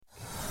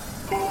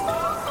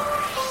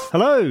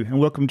Hello and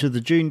welcome to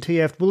the June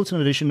TF Bulletin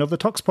edition of the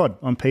ToxPod.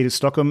 I'm Peter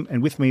Stockham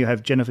and with me I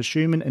have Jennifer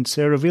Schumann and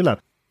Sarah Villa.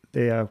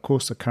 They are of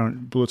course the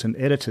current Bulletin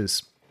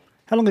editors.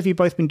 How long have you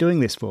both been doing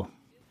this for?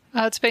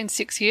 It's been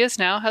 6 years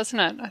now, hasn't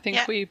it? I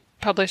think we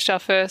published our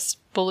first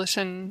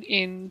Bulletin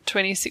in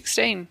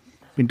 2016.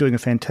 Been doing a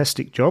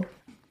fantastic job.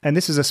 And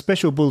this is a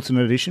special Bulletin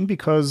edition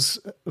because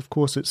of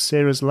course it's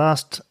Sarah's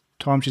last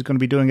time she's going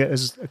to be doing it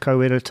as a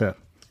co-editor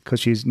because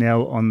she's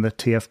now on the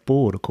TF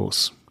board of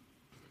course.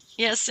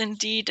 Yes,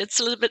 indeed. It's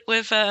a little bit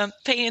with a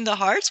pain in the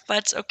heart,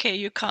 but okay,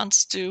 you can't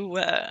do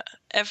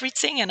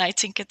everything. And I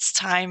think it's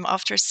time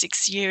after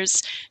 6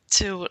 years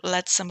to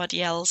let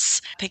somebody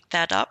else pick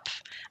that up.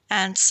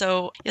 And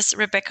so, yes,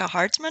 Rebecca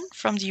Hartman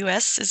from the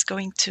US is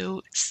going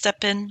to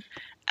step in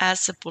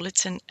as a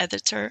Bulletin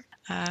editor.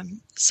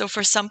 So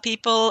for some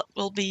people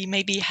will be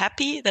maybe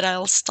happy that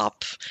I'll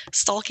stop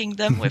stalking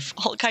them with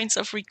all kinds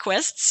of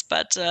requests,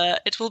 but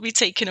it will be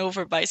taken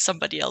over by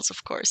somebody else,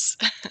 of course.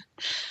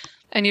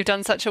 And you've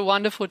done such a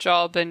wonderful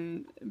job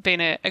and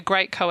been a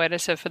great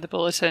co-editor for the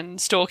Bulletin,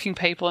 stalking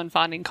people and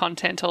finding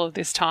content all of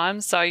this time.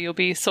 So you'll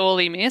be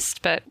sorely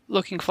missed, but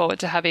looking forward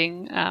to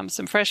having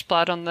some fresh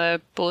blood on the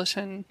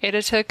Bulletin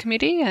editor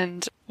committee,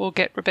 and we'll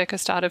get Rebecca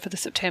started for the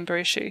September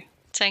issue.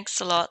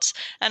 Thanks a lot.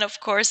 And of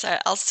course,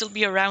 I'll still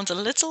be around a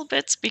little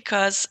bit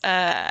because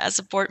as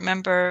a board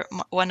member,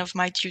 one of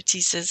my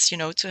duties is,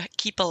 to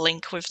keep a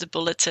link with the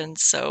Bulletin.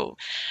 So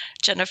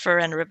Jennifer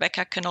and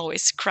Rebecca can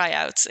always cry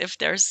out if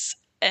there's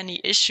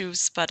any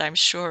issues, but I'm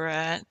sure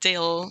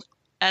they'll,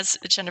 as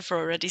Jennifer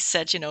already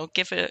said,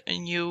 give a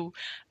new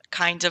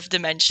kind of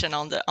dimension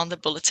on the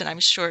Bulletin.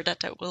 I'm sure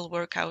that will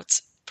work out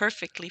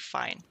perfectly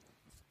fine.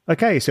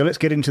 Okay, so let's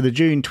get into the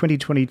June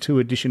 2022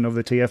 edition of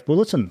the TF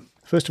Bulletin.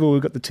 First of all,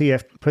 we've got the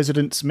TF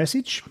President's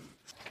message,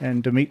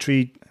 and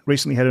Dimitri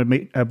recently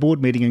had a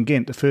board meeting in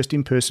Ghent, the first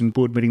in-person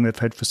board meeting they've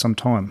had for some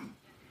time.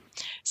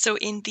 So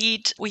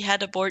indeed, we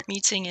had a board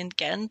meeting in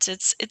Ghent.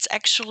 It's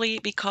actually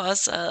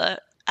because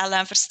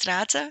Alain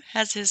Verstraeten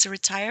has his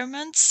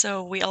retirement,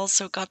 so we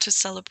also got to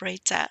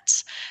celebrate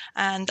that.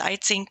 And I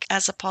think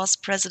as a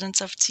past president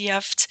of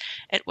TF,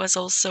 it was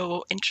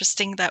also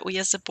interesting that we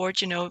as a board,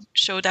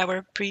 showed our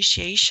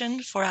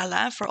appreciation for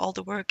Alain, for all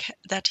the work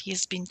that he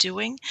has been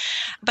doing.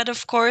 But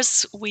of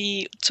course,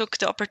 we took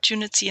the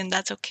opportunity in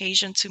that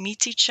occasion to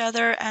meet each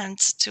other and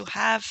to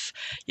have,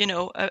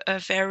 a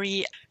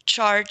very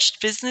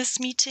charged business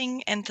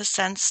meeting, in the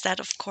sense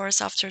that, of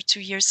course, after 2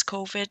 years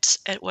COVID,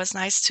 it was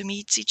nice to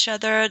meet each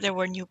other. There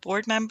were new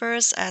board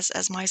members,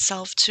 as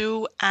myself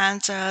too,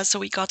 and so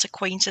we got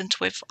acquainted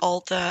with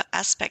all the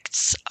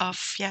aspects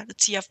of the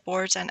TF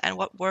board and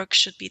what work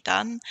should be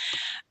done.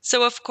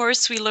 So, of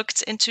course, we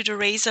looked into the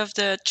raise of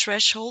the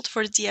threshold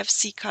for the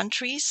DFC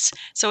countries.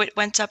 So it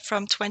went up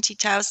from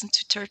 20,000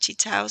 to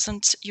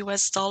 30,000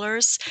 US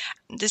dollars.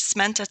 This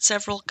meant that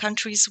several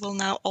countries will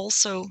now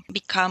also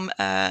become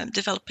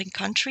developing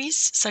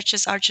countries, such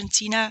as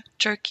Argentina,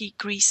 Turkey,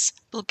 Greece,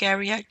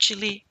 Bulgaria,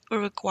 Chile,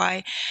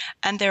 Uruguay,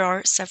 and there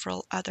are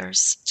several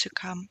others to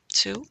come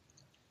too.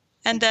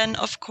 And then,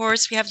 of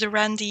course, we have the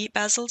Randy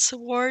Basels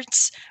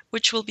Awards,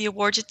 which will be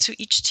awarded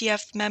to each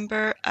TF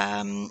member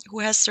who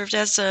has served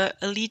as a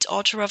lead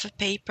author of a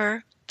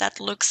paper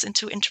that looks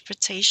into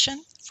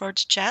interpretation for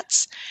the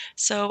chats.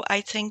 So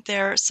I think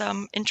there are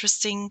some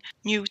interesting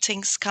new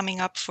things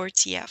coming up for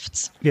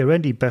TF. Yeah,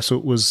 Randy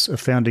Basselt was a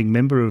founding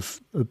member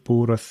of a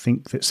board, I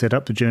think, that set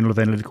up the Journal of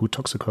Analytical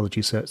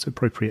Toxicology, so it's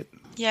appropriate.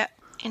 Yeah,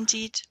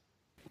 indeed.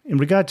 In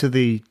regard to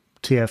the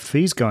TF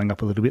fees going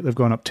up a little bit, they've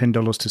gone up $10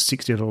 to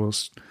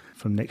 $60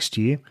 from next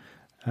year.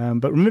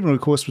 But remember,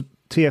 of course,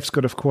 TF's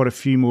got quite a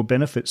few more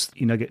benefits.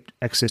 Get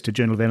access to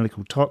Journal of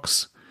Analytical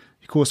Tox.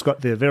 Of course,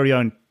 got their very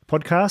own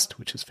podcast,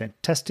 which is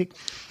fantastic,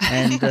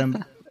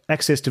 and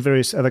access to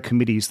various other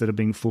committees that are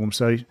being formed.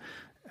 So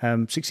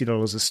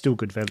 $60 is still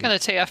good value. And a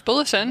TF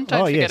Bulletin,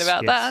 don't forget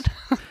about that.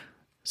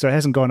 So it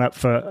hasn't gone up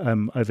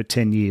for over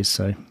 10 years,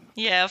 so...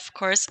 Yeah, of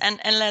course.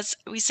 And as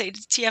we say, the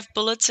TF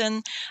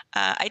Bulletin,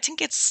 I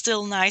think it's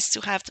still nice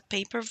to have the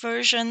paper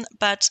version,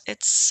 but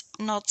it's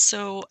not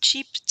so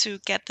cheap to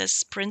get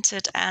this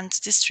printed and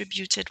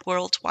distributed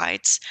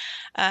worldwide.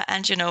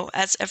 And,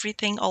 as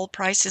everything, all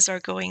prices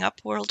are going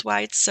up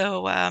worldwide.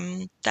 So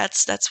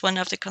that's one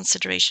of the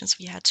considerations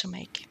we had to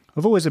make.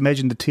 I've always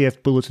imagined the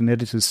TF Bulletin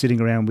editors sitting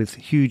around with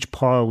huge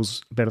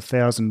piles, about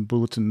 1,000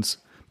 bulletins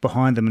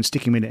behind them and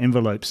sticking them in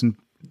envelopes. And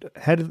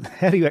how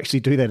do you actually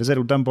do that? Is that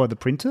all done by the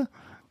printer?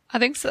 I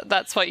think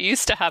that's what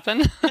used to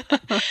happen.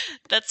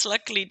 That's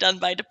luckily done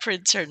by the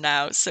printer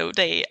now. So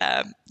they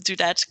do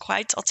that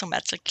quite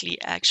automatically,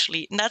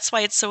 actually. And that's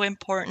why it's so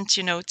important,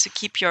 to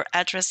keep your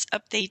address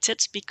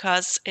updated,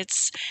 because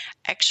it's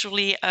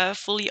actually a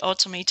fully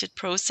automated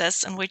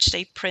process in which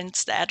they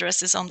print the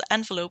addresses on the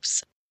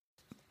envelopes.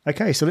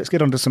 Okay, so let's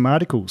get on to some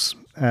articles.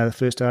 The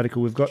first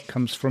article we've got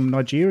comes from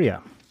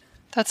Nigeria.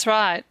 That's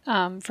right,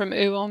 from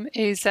Uom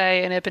Ise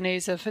and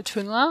Ebenezer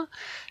Fatunla.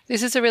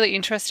 This is a really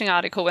interesting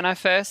article. When I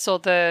first saw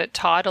the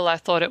title, I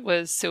thought it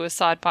was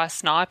suicide by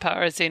sniper,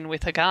 as in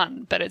with a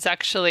gun, but it's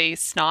actually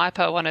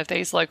Sniper, one of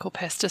these local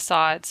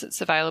pesticides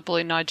that's available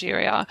in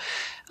Nigeria,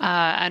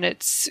 and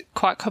it's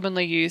quite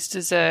commonly used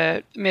as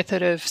a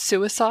method of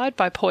suicide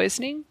by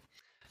poisoning.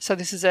 So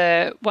this is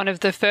one of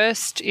the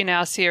first in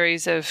our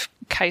series of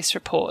case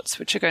reports,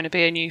 which are going to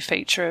be a new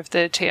feature of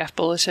the TF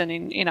Bulletin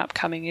in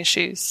upcoming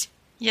issues.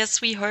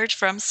 Yes, we heard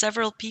from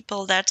several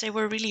people that they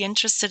were really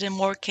interested in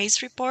more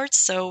case reports,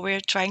 so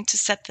we're trying to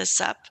set this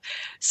up.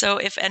 So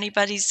if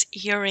anybody's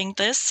hearing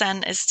this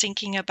and is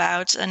thinking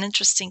about an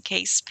interesting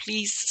case,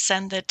 please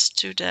send it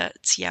to the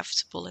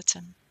TF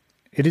Bulletin.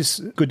 It is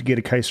good to get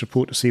a case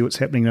report to see what's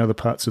happening in other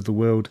parts of the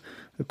world.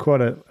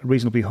 Quite a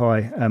reasonably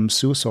high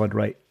suicide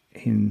rate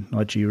in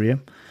Nigeria,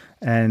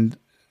 and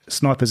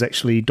Sniper is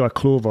actually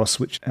dichlorvos,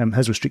 which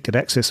has restricted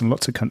access in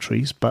lots of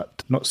countries,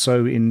 but not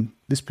so in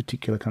this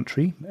particular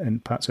country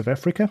and parts of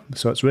Africa.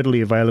 So it's readily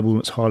available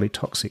and it's highly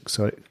toxic,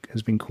 so it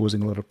has been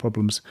causing a lot of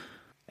problems.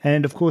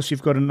 And of course,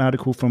 you've got an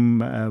article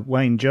from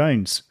Wayne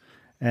Jones,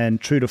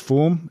 and true to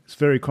form, it's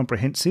very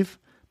comprehensive.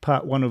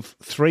 Part 1 of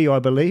 3, I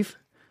believe.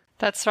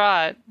 That's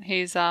right.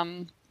 He's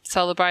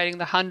celebrating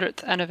the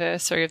 100th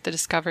anniversary of the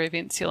discovery of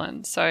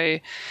insulin. So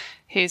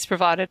he's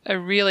provided a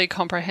really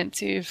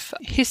comprehensive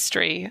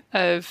history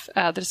of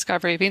the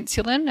discovery of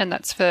insulin, and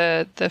that's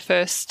for the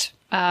first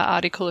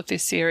article of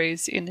this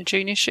series in the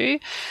June issue.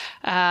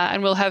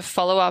 And we'll have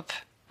follow-up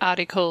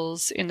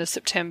articles in the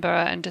September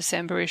and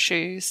December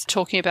issues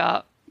talking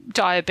about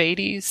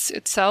diabetes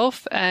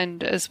itself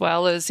and as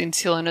well as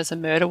insulin as a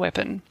murder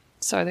weapon.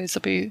 So these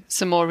will be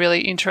some more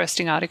really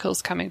interesting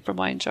articles coming from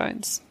Wayne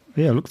Jones.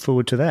 Yeah, I look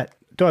forward to that.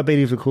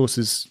 Diabetes, of course,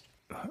 is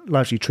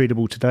largely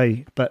treatable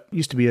today, but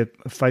used to be a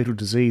fatal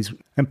disease.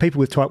 And people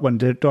with type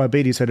 1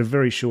 diabetes had a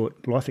very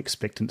short life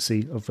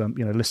expectancy of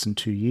less than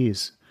 2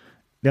 years.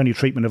 The only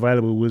treatment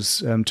available was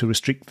to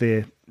restrict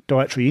their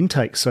dietary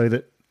intake so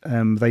that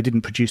they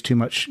didn't produce too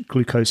much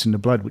glucose in the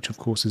blood, which of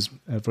course is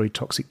very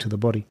toxic to the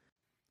body.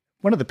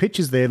 One of the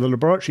pictures there, the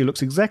laboratory,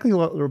 looks exactly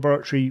like the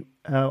laboratory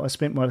I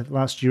spent my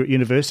last year at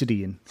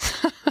university in.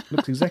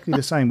 Looks exactly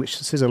the same, which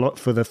says a lot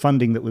for the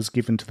funding that was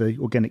given to the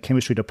organic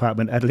chemistry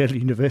department at Adelaide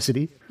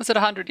University. Was it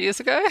 100 years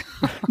ago?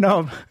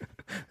 No,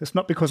 it's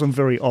not because I'm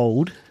very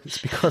old. It's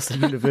because the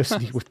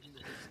university,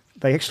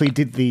 they actually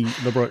did the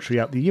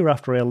laboratory up the year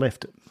after I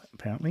left it,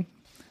 apparently.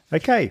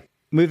 Okay,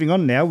 moving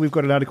on now, we've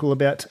got an article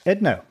about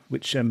Edna,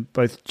 which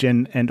both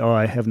Jen and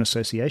I have an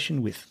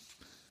association with.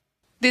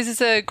 This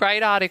is a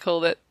great article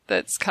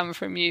that's come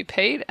from you,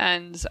 Pete,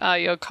 and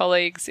your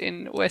colleagues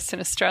in Western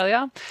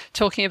Australia,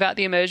 talking about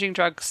the Emerging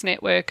Drugs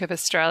Network of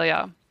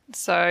Australia.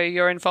 So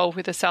you're involved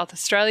with the South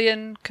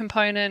Australian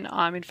component,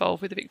 I'm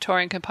involved with the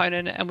Victorian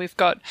component, and we've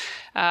got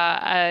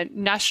a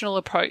national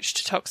approach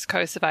to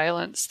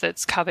toxicosurveillance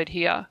that's covered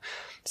here.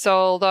 So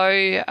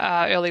although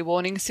early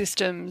warning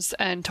systems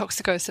and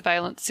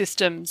toxicosurveillance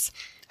systems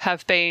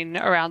have been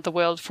around the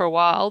world for a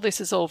while, this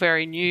is all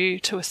very new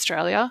to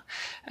Australia.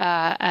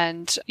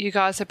 And you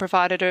guys have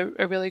provided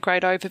a really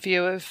great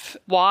overview of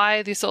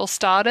why this all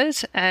started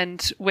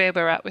and where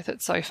we're at with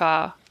it so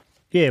far.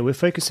 Yeah, we're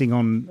focusing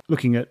on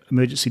looking at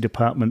emergency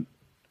department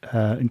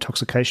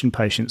intoxication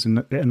patients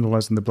and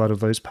analysing the blood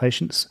of those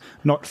patients,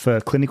 not for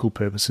clinical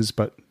purposes,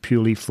 but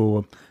purely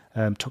for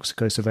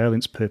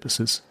toxicosurveillance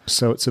purposes.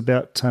 So it's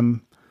about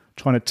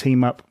trying to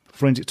team up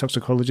forensic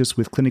toxicologists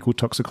with clinical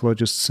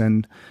toxicologists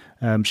and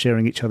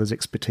sharing each other's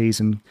expertise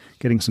and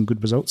getting some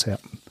good results out.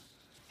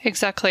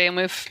 Exactly, and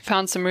we've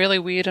found some really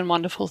weird and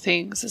wonderful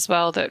things as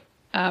well that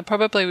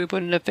probably we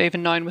wouldn't have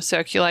even known were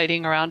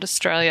circulating around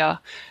Australia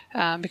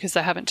because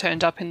they haven't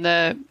turned up in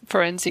the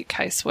forensic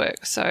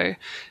casework. So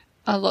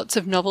lots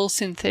of novel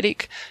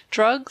synthetic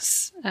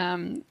drugs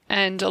and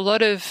a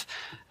lot of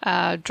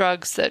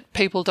drugs that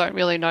people don't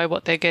really know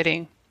what they're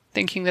getting,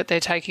 thinking that they're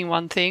taking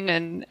one thing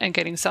and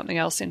getting something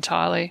else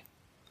entirely.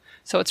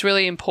 So it's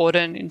really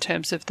important in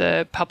terms of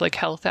the public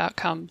health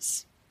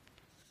outcomes.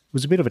 It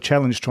was a bit of a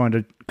challenge trying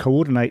to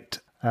coordinate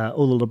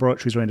all the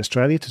laboratories around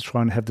Australia to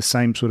try and have the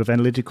same sort of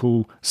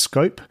analytical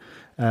scope,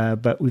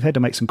 but we've had to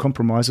make some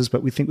compromises,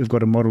 but we think we've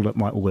got a model that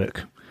might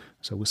work.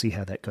 So we'll see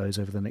how that goes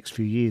over the next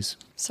few years.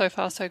 So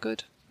far, so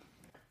good.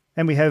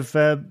 And we have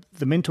the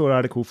mentor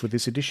article for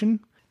this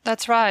edition.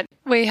 That's right.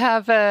 We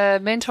have a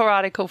mentor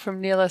article from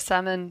Neela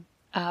Salmon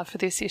for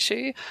this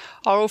issue,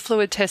 Oral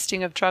Fluid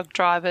Testing of Drug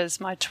Drivers,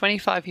 my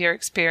 25-year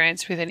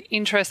experience with an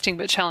interesting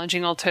but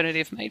challenging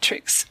alternative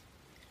matrix.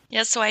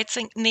 Yeah, so I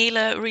think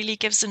Neela really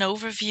gives an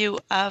overview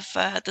of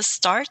the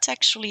start,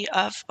 actually,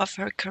 of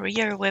her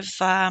career with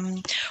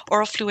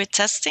oral fluid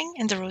testing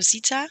in the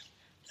Rosita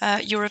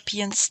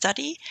European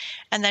study.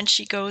 And then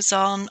she goes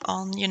on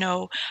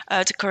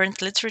the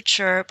current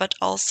literature, but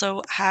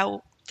also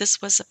how this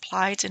was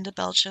applied in the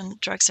Belgian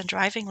drugs and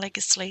driving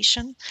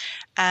legislation.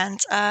 And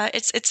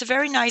it's a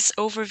very nice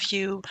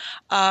overview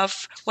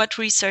of what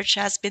research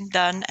has been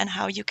done and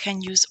how you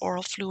can use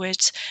oral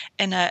fluid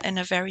in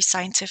a very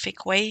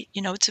scientific way,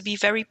 to be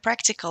very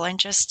practical and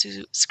just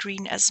to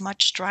screen as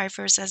much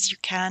drivers as you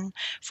can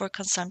for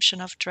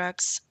consumption of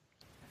drugs.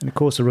 And of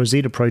course, the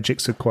Rosita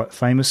projects are quite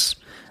famous.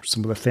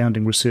 Some of the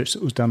founding research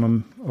that was done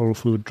on oral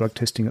fluid drug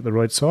testing at the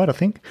roadside, I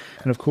think.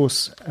 And of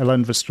course,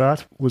 Alain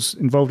Verstraete was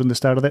involved in the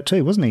start of that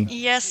too, wasn't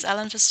he? Yes,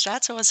 Alain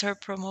Verstraete was her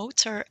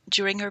promoter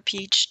during her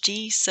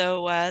PhD.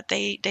 So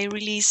they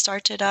really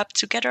started up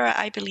together,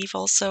 I believe,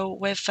 also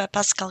with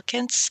Pascal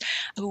Kintz,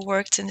 who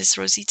worked in this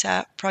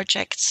Rosita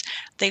project.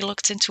 They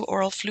looked into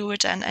oral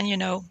fluid and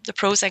the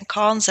pros and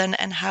cons and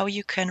how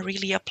you can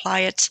really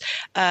apply it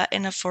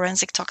in a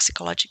forensic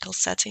toxicological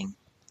setting.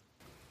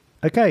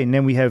 Okay, and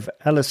then we have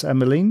Alice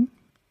Ameline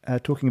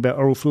talking about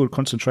oral fluid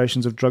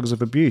concentrations of drugs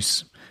of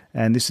abuse.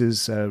 And this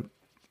is a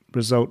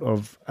result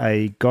of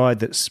a guide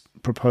that's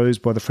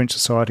proposed by the French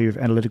Society of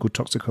Analytical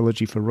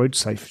Toxicology for Road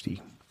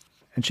Safety.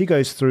 And she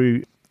goes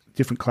through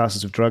different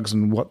classes of drugs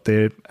and what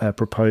their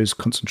proposed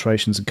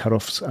concentrations and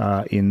cutoffs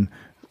are in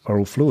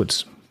oral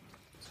fluids.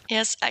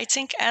 Yes, I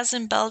think as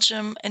in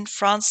Belgium and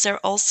France,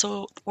 they're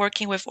also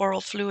working with oral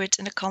fluid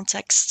in the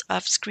context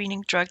of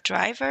screening drug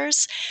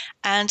drivers.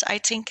 And I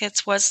think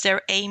it was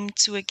their aim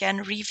to, again,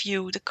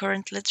 review the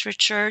current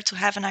literature to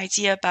have an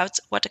idea about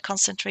what the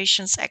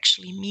concentrations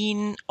actually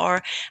mean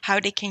or how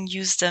they can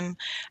use them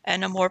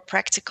in a more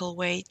practical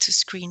way to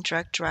screen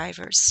drug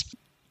drivers.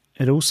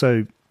 It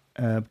also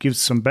gives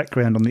some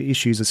background on the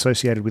issues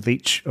associated with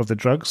each of the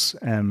drugs.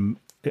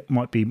 It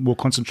might be more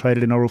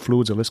concentrated in oral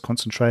fluids or less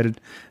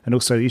concentrated, and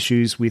also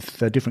issues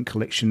with different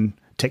collection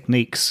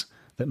techniques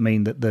that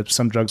mean that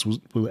some drugs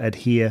will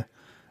adhere,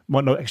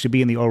 might not actually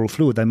be in the oral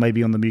fluid. They may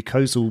be on the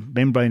mucosal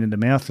membrane in the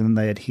mouth, and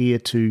they adhere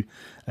to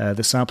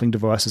the sampling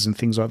devices and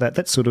things like that.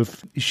 That sort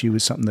of issue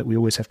is something that we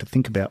always have to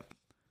think about.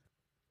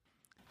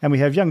 And we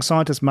have young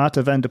scientist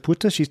Marta van der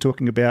Putte. She's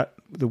talking about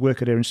the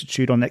work at our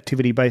institute on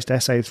activity-based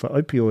assays for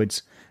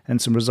opioids and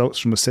some results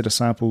from a set of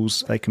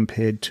samples they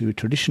compared to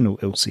traditional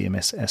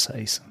LCMS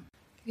assays.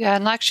 Yeah,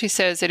 and like she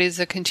says, it is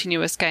a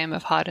continuous game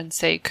of hide and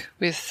seek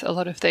with a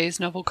lot of these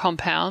novel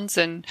compounds,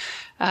 and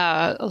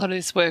a lot of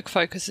this work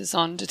focuses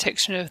on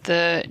detection of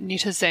the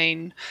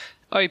nitazene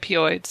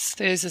opioids.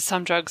 There's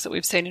some drugs that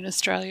we've seen in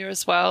Australia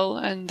as well,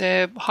 and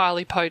they're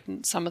highly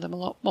potent, some of them a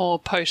lot more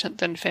potent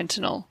than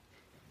fentanyl.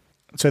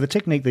 So the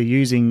technique they're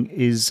using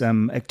is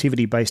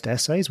activity-based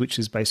assays, which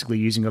is basically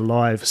using a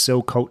live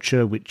cell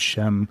culture, which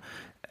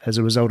as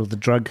a result of the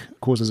drug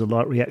causes a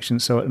light reaction.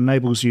 So it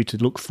enables you to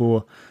look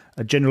for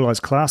a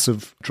generalized class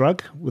of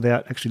drug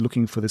without actually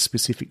looking for the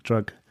specific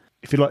drug.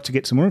 If you'd like to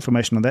get some more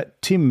information on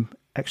that, Tim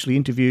actually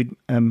interviewed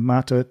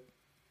Marta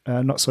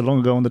not so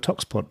long ago on the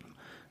ToxPod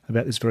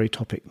about this very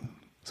topic.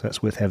 So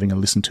that's worth having a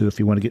listen to if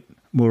you want to get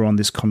more on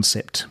this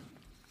concept.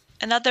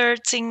 Another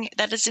thing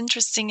that is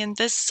interesting in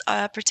this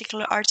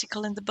particular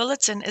article in the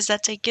bulletin is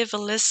that they give a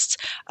list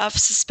of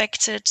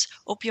suspected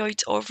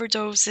opioid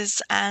overdoses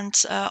and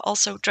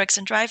also drugs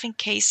and driving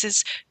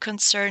cases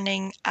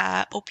concerning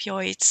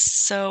opioids.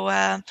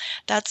 So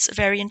that's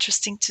very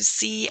interesting to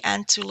see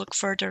and to look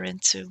further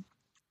into.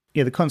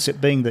 Yeah, the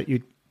concept being that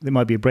there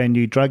might be a brand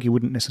new drug, you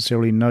wouldn't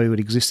necessarily know it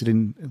existed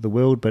in the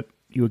world, but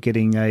you were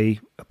getting a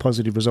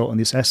positive result on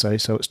this assay,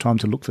 so it's time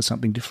to look for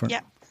something different.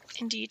 Yeah,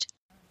 indeed.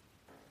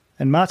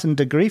 And Martin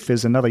de Grief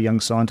is another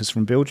young scientist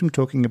from Belgium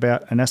talking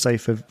about an assay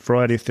for a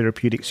variety of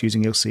therapeutics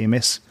using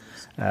LCMS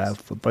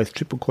for both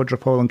triple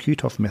quadrupole and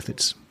QTOF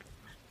methods.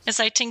 Yes,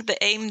 I think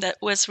the aim that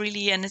was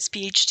really in his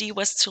PhD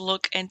was to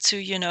look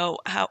into,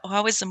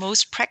 how is the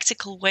most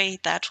practical way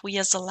that we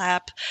as a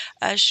lab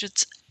should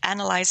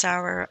analyze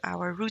our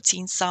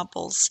routine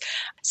samples.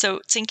 So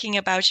thinking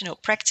about,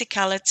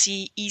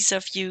 practicality, ease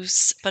of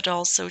use, but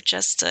also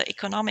just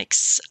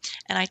economics.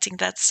 And I think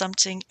that's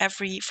something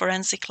every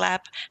forensic lab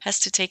has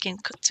to take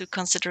into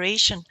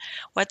consideration.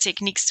 What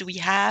techniques do we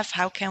have?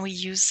 How can we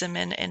use them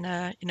in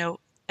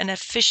an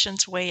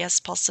efficient way as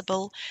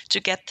possible to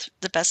get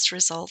the best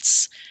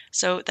results?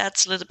 So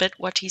that's a little bit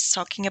what he's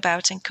talking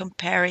about in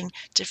comparing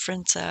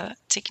different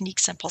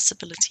techniques and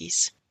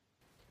possibilities.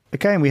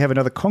 Okay, and we have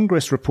another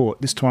Congress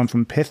report, this time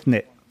from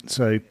PETHNet.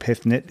 So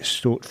PETHNet is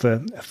short for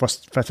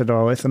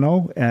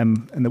phosphatidylethanol,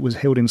 and it was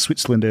held in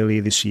Switzerland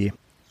earlier this year.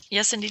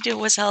 Yes, indeed, it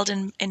was held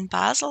in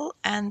Basel,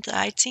 and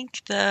I think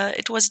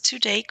it was a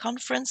 2-day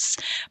conference,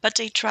 but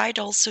they tried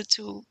also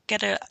to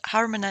get a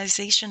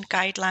harmonization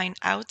guideline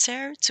out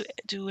there to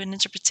do an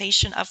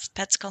interpretation of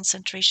PET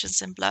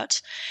concentrations in blood.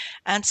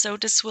 And so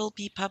this will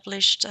be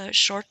published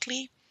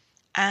shortly.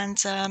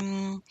 And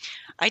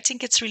I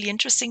think it's really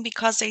interesting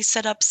because they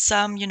set up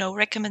some,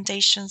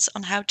 recommendations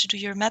on how to do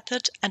your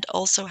method and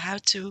also how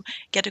to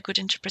get a good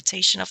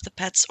interpretation of the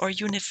PETs or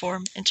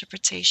uniform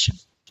interpretation.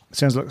 It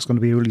sounds like it's going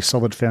to be a really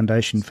solid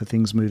foundation for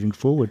things moving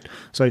forward.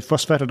 So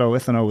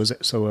phosphatidylethanol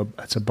it's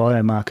a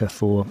biomarker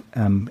for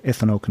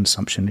ethanol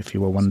consumption, if you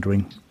were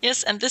wondering.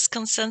 Yes, and this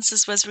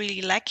consensus was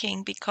really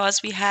lacking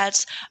because we had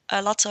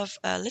a lot of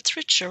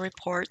literature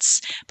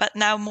reports, but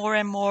now more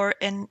and more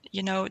in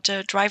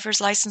the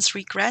driver's license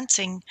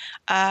regranting,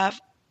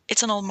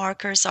 ethanol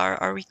markers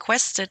are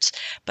requested.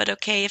 But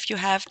okay, if you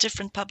have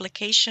different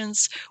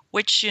publications,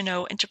 which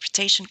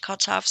interpretation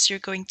cutoffs you're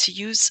going to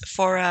use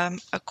for a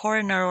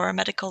coroner or a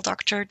medical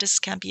doctor, this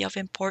can be of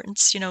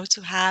importance,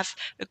 to have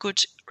a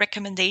good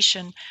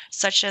recommendation,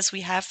 such as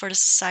we have for the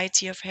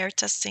Society of Hair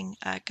Testing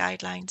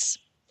guidelines.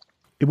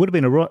 It would have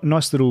been a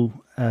nice little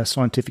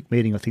scientific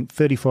meeting. I think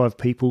 35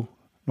 people,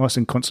 nice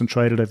and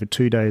concentrated over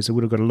 2 days. It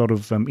would have got a lot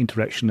of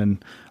interaction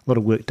and a lot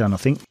of work done, I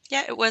think.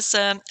 Yeah, it was.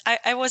 I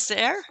was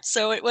there,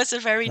 so it was a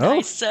very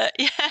nice.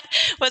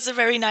 Was a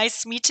very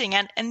nice meeting,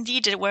 and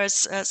indeed it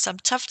was some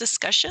tough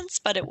discussions,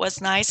 but it was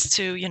nice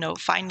to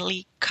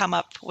finally come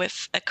up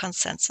with a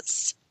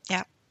consensus.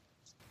 Yeah.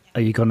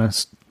 Are you going to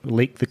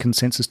leak the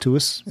consensus to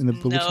us in the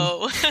bulletin?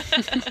 No.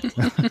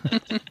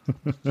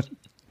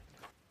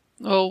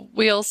 Well,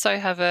 we also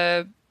have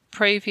a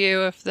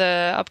preview of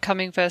the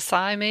upcoming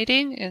Versailles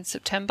meeting in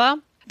September.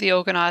 The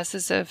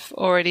organisers have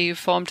already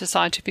formed a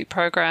scientific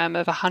program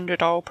of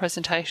 100 oral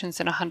presentations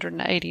and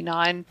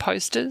 189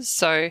 posters,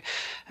 so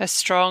a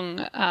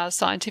strong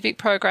scientific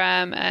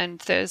program, and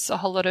there's a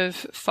whole lot of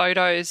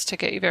photos to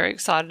get you very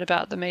excited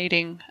about the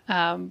meeting,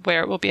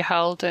 where it will be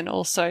held, and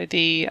also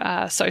the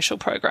social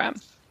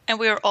program. And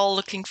we're all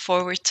looking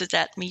forward to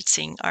that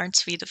meeting,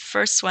 aren't we? The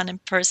first one in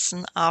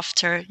person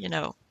after,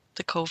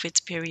 the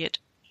COVID period.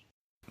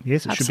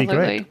 Yes, it Absolutely. should be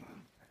great.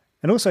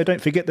 And also, don't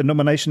forget the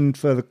nomination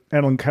for the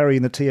Alan Curry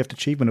and the TF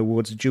Achievement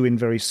Awards are due in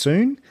very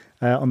soon,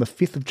 on the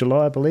 5th of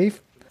July, I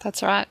believe.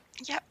 That's right.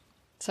 Yep.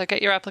 So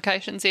get your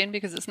applications in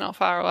because it's not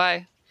far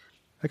away.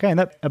 Okay, and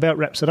that about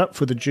wraps it up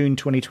for the June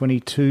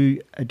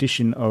 2022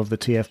 edition of the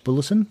TF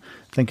Bulletin.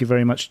 Thank you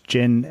very much,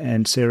 Jen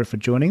and Sarah, for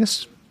joining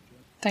us.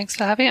 Thanks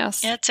for having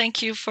us. Yeah,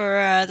 thank you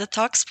for the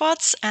talk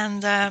spots,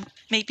 and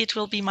maybe it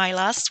will be my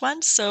last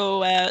one.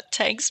 So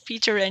thanks,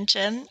 Peter and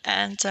Jen,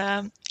 and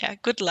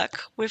good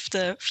luck with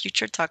the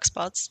future talk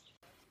spots.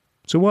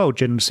 So while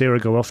Jen and Sarah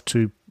go off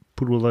to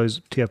put all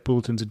those TF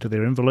Bulletins into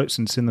their envelopes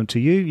and send them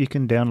to you, you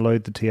can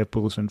download the TF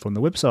Bulletin from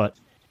the website.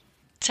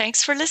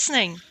 Thanks for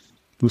listening.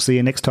 We'll see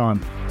you next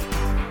time.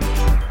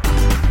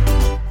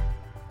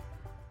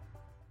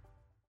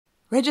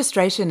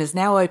 Registration is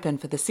now open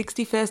for the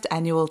 61st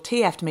Annual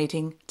TAFT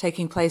meeting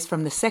taking place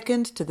from the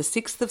 2nd to the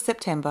 6th of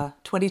September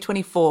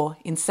 2024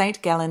 in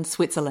St. Gallen,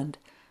 Switzerland.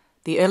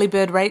 The early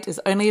bird rate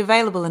is only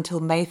available until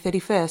May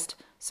 31st,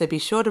 so be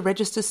sure to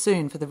register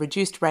soon for the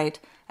reduced rate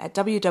at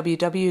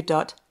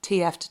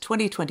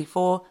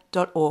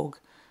www.taft2024.org.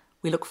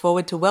 We look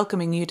forward to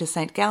welcoming you to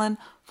St. Gallen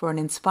for an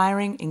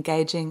inspiring,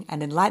 engaging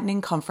and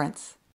enlightening conference.